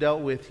that we've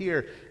dealt with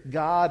here.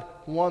 God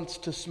wants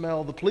to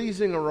smell the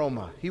pleasing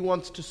aroma. He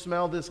wants to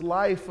smell this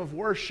life of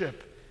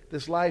worship,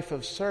 this life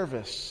of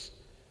service.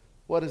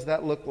 What does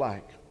that look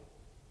like?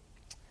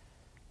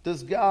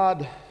 Does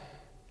God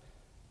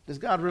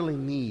really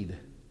need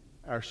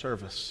our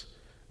service?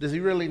 Does He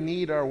really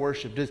need our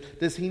worship?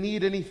 Does He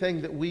need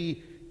anything that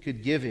we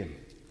could give Him?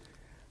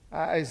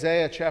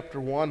 Isaiah chapter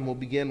 1 will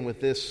begin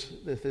with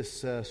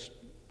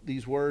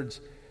these words.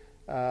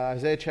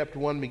 Isaiah chapter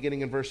 1, beginning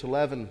in verse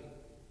 11.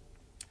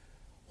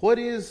 "What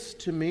is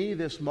to me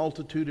this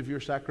multitude of your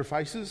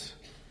sacrifices?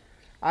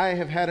 I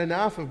have had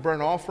enough of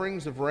burnt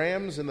offerings of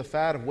rams and the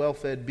fat of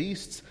well-fed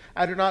beasts.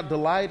 I do not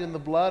delight in the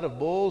blood of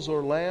bulls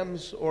or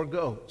lambs or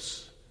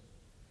goats."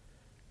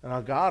 Now,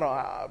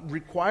 God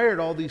required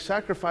all these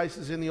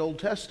sacrifices in the Old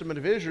Testament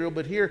of Israel,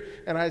 but here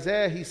in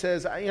Isaiah he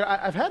says,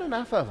 I've had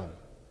enough of them.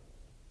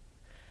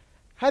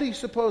 How do you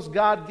suppose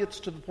God gets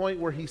to the point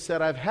where he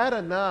said, I've had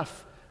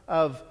enough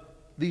of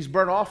these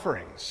burnt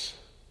offerings?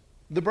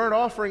 The burnt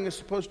offering is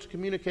supposed to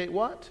communicate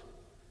what?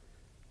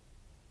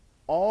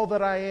 All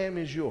that I am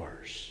is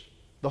yours.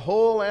 The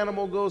whole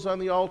animal goes on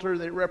the altar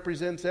that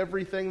represents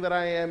everything that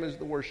I am as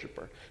the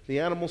worshiper. The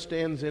animal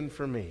stands in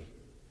for me.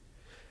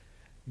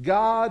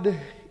 God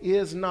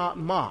is not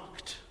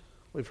mocked.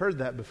 We've heard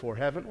that before,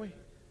 haven't we?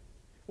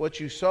 What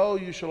you sow,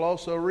 you shall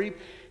also reap.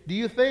 Do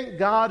you think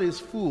God is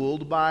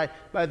fooled by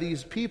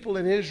these people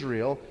in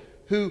Israel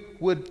who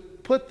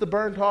would put the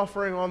burnt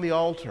offering on the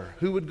altar,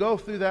 who would go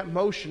through that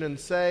motion and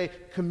say,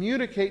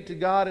 communicate to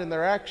God in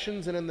their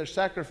actions and in their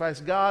sacrifice,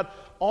 God,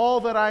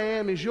 all that I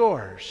am is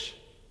yours.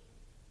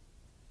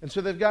 And so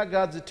they've got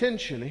God's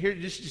attention. Here,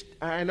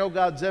 I know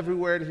God's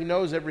everywhere and he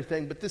knows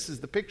everything, but this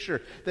is the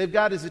picture. They've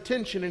got his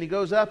attention and he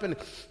goes up and,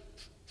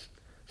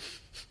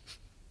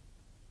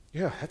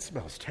 yeah, that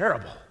smells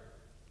terrible.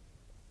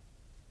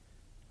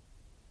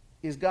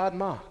 Is God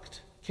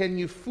mocked? Can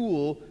you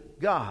fool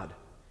God?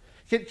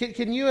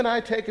 Can you and I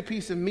take a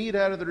piece of meat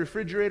out of the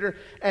refrigerator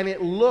and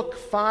it look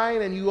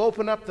fine and you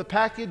open up the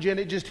package and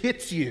it just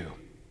hits you?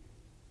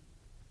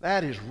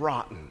 That is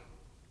rotten.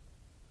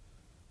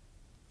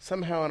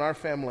 Somehow in our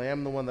family,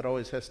 I'm the one that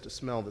always has to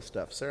smell the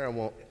stuff. Sarah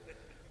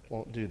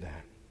won't do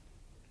that.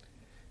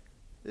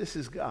 This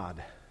is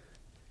God.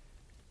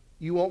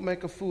 You won't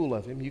make a fool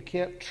of him. You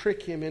can't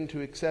trick him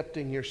into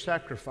accepting your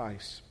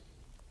sacrifice.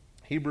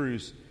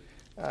 Hebrews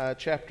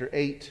chapter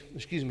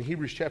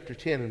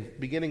 10, and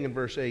beginning in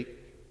verse 8.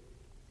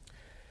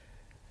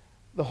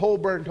 The whole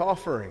burnt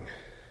offering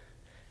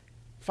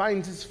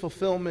finds its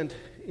fulfillment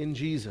in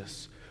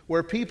Jesus,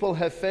 where people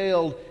have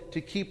failed to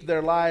keep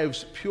their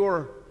lives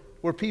pure,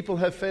 where people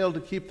have failed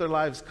to keep their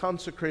lives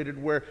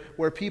consecrated,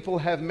 where people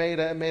have made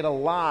a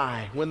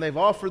lie when they've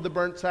offered the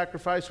burnt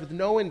sacrifice with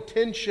no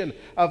intention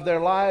of their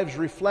lives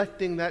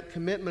reflecting that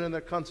commitment and their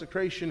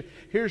consecration.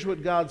 Here's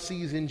what God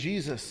sees in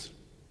Jesus.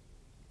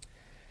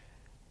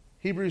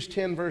 Hebrews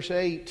 10 verse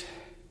 8,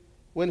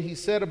 when he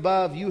said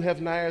above, you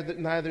have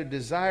neither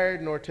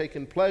desired nor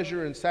taken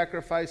pleasure in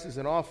sacrifices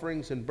and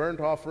offerings and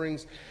burnt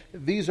offerings.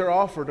 These are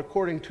offered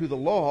according to the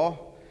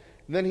law.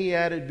 Then he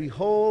added,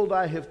 behold,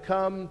 I have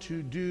come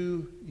to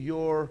do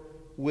your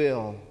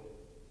will.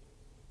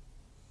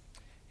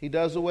 He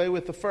does away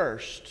with the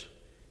first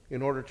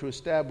in order to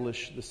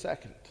establish the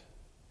second.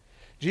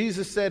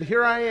 Jesus said,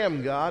 here I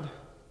am, God.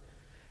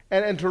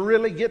 And to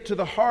really get to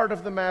the heart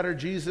of the matter,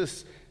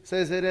 Jesus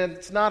says that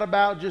it's not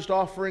about just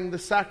offering the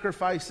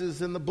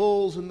sacrifices and the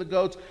bulls and the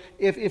goats.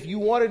 If you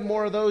wanted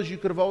more of those, you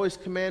could have always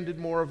commanded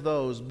more of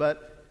those.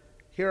 But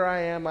here I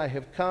am, I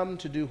have come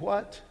to do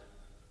what?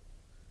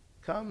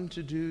 Come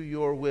to do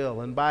your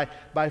will. And by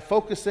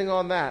focusing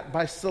on that,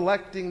 by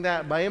selecting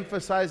that, by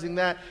emphasizing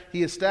that,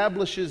 he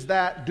establishes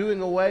that,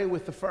 doing away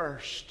with the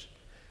first.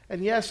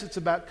 And yes, it's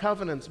about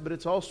covenants, but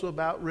it's also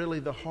about really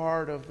the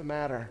heart of the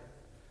matter.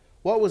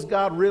 What was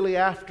God really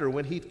after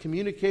when he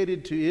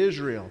communicated to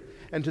Israel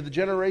and to the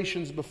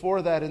generations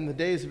before that in the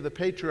days of the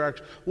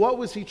patriarchs? What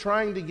was he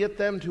trying to get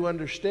them to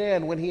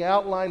understand when he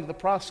outlined the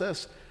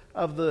process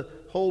of the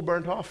whole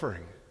burnt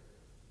offering?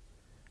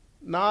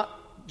 Not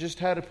just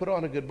how to put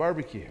on a good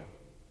barbecue,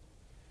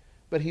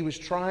 but he was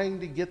trying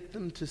to get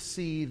them to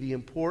see the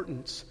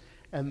importance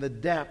and the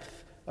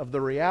depth of the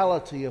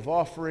reality of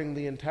offering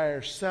the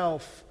entire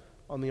self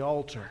on the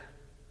altar.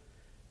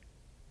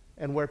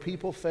 And where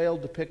people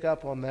failed to pick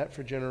up on that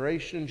for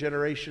generation and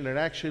generation and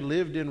actually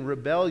lived in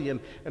rebellion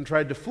and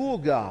tried to fool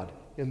God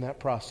in that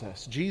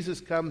process,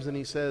 Jesus comes and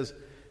he says,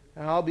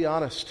 I'll be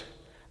honest,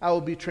 I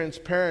will be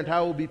transparent,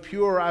 I will be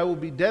pure, I will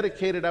be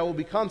dedicated, I will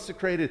be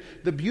consecrated.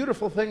 The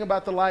beautiful thing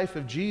about the life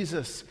of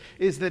Jesus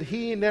is that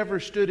he never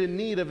stood in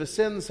need of a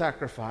sin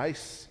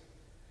sacrifice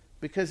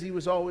because he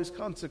was always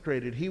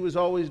consecrated. He was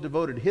always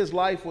devoted. His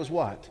life was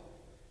what?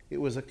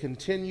 It was a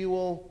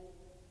continual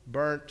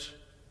burnt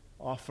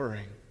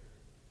offering.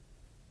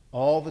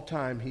 All the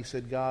time he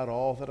said, God,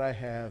 all that I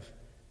have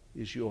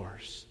is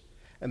yours.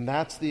 And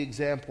that's the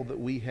example that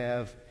we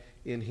have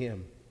in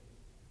him.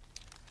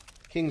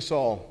 King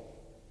Saul,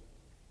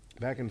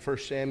 back in 1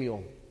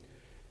 Samuel,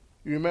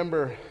 you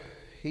remember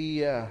he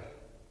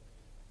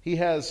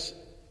has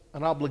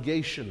an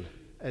obligation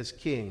as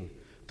king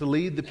to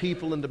lead the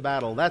people into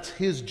battle. That's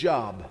his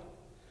job.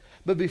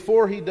 But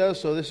before he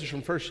does so, this is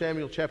from 1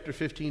 Samuel chapter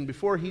 15,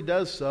 before he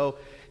does so,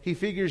 he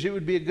figures it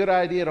would be a good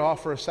idea to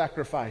offer a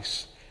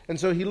sacrifice. And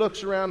so he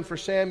looks around for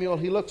Samuel,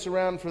 he looks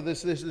around for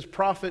this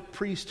prophet,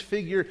 priest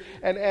figure,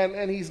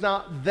 and he's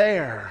not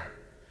there.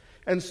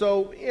 And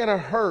so in a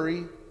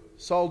hurry,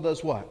 Saul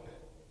does what?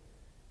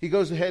 He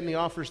goes ahead and he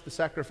offers the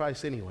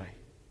sacrifice anyway.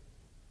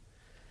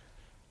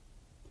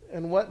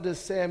 And what does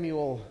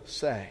Samuel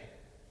say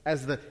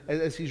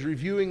as he's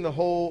reviewing the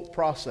whole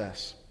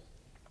process?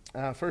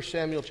 1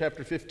 Samuel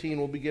chapter 15,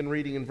 we'll begin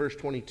reading in verse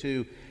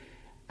 22.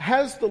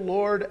 Has the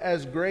Lord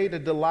as great a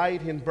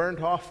delight in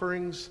burnt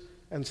offerings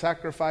and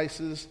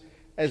sacrifices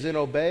as in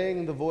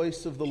obeying the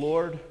voice of the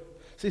Lord?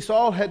 See,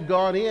 Saul had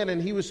gone in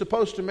and he was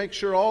supposed to make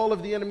sure all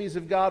of the enemies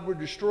of God were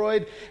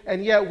destroyed.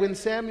 And yet when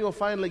Samuel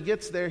finally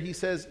gets there, he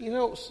says,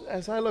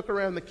 as I look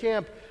around the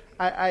camp,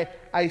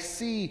 I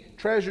see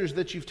treasures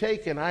that you've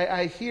taken.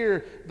 I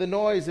hear the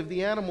noise of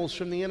the animals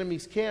from the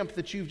enemy's camp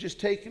that you've just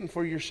taken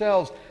for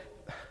yourselves.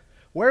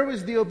 Where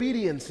was the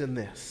obedience in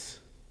this?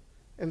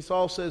 And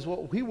Saul says,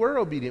 well, we were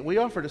obedient. We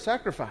offered a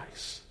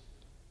sacrifice.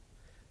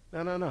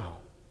 No.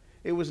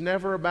 It was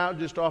never about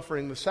just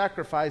offering the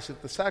sacrifice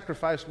if the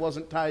sacrifice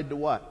wasn't tied to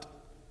what?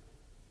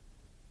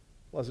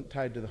 Wasn't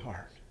tied to the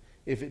heart.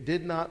 If it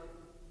did not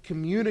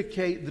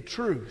communicate the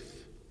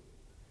truth.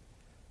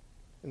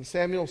 And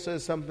Samuel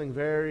says something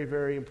very,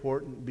 very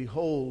important.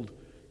 Behold,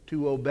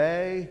 to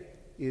obey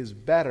is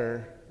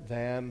better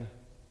than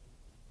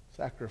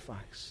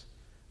sacrifice.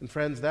 And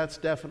friends, that's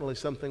definitely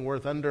something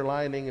worth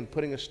underlining and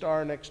putting a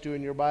star next to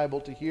in your Bible,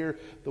 to hear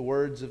the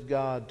words of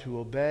God. To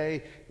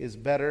obey is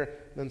better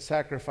than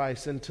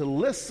sacrifice, and to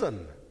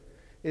listen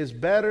is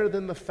better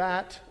than the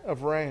fat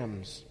of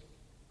rams.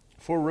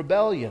 For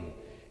rebellion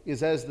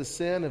is as the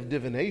sin of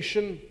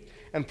divination,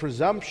 and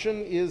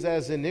presumption is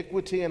as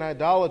iniquity and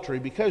idolatry.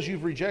 Because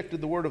you've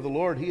rejected the word of the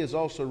Lord, he has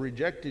also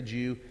rejected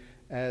you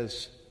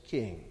as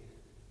king.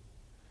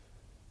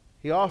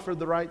 He offered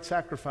the right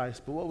sacrifice,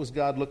 but what was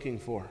God looking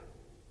for?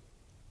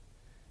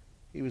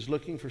 He was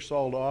looking for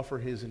Saul to offer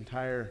his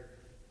entire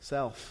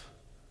self.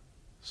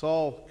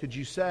 Saul, could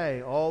you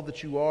say all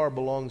that you are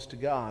belongs to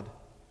God?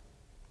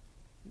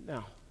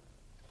 Now,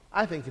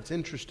 I think it's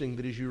interesting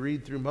that as you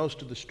read through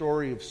most of the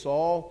story of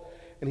Saul,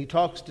 and he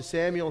talks to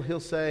Samuel, he'll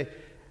say,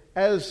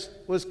 as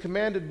was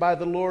commanded by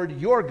the Lord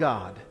your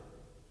God.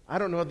 I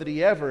don't know that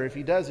he ever, if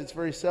he does, it's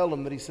very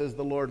seldom that he says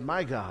the Lord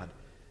my God.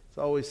 It's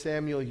always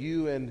Samuel,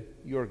 you and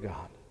your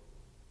God.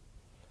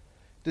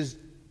 Does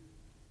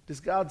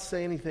God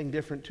say anything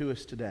different to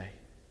us today?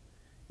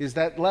 Is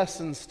that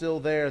lesson still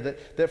there?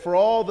 That for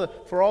all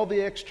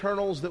the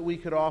externals that we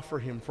could offer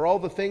him, for all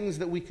the things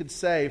that we could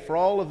say, for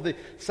all of the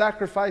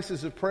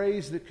sacrifices of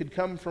praise that could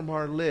come from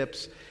our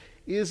lips,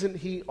 isn't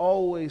he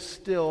always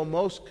still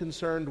most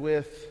concerned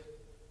with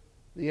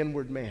the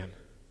inward man?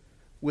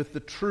 With the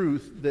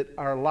truth that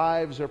our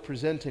lives are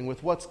presenting,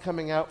 with what's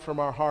coming out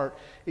from our heart?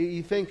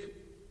 You think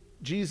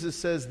Jesus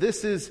says,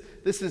 this is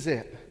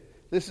it.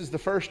 This is the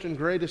first and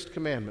greatest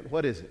commandment.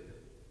 What is it?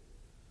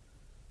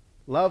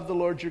 Love the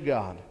Lord your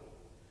God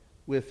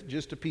with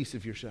just a piece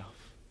of yourself.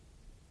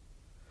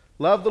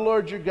 Love the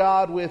Lord your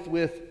God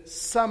with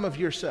some of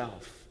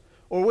yourself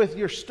or with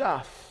your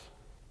stuff.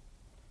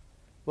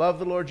 Love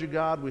the Lord your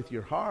God with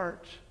your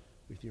heart,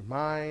 with your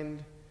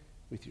mind,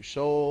 with your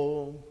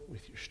soul,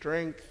 with your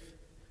strength,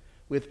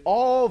 with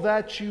all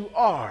that you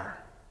are.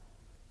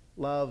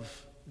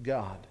 Love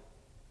God.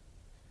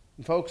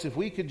 And folks, if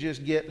we could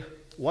just get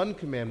one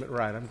commandment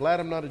right. I'm glad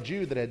I'm not a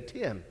Jew that had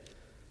 10.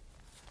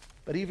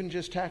 But even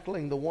just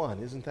tackling the one,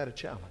 isn't that a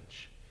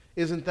challenge?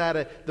 Isn't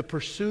that the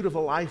pursuit of a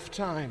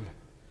lifetime?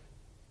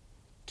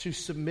 To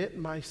submit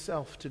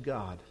myself to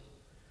God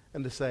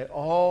and to say,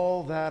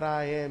 all that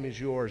I am is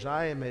yours.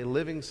 I am a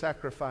living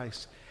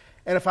sacrifice.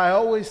 And if I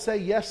always say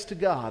yes to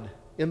God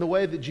in the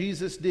way that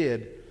Jesus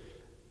did,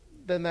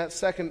 then that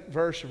second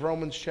verse of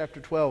Romans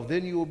chapter 12,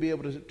 then you will be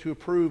able to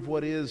approve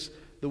what is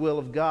the will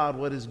of God,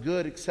 what is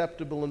good,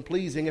 acceptable, and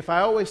pleasing. If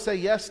I always say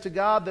yes to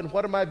God, then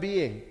what am I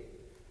being?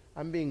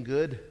 I'm being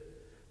good.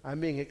 I'm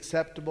being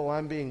acceptable.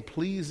 I'm being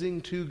pleasing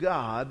to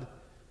God,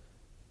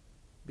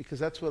 because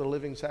that's what a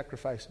living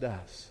sacrifice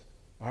does.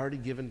 Already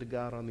given to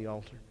God on the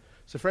altar.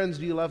 So friends,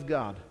 do you love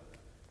God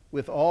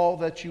with all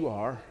that you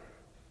are?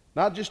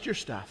 Not just your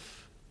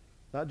stuff,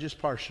 not just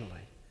partially,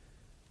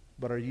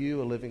 but are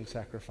you a living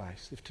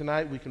sacrifice? If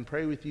tonight we can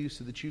pray with you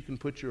so that you can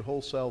put your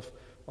whole self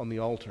on the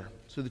altar,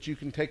 so that you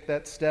can take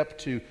that step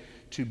to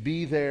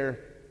be there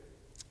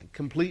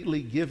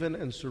completely given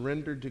and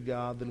surrendered to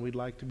God, then we'd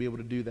like to be able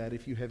to do that.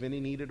 If you have any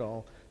need at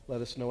all, let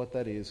us know what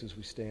that is as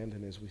we stand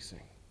and as we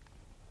sing.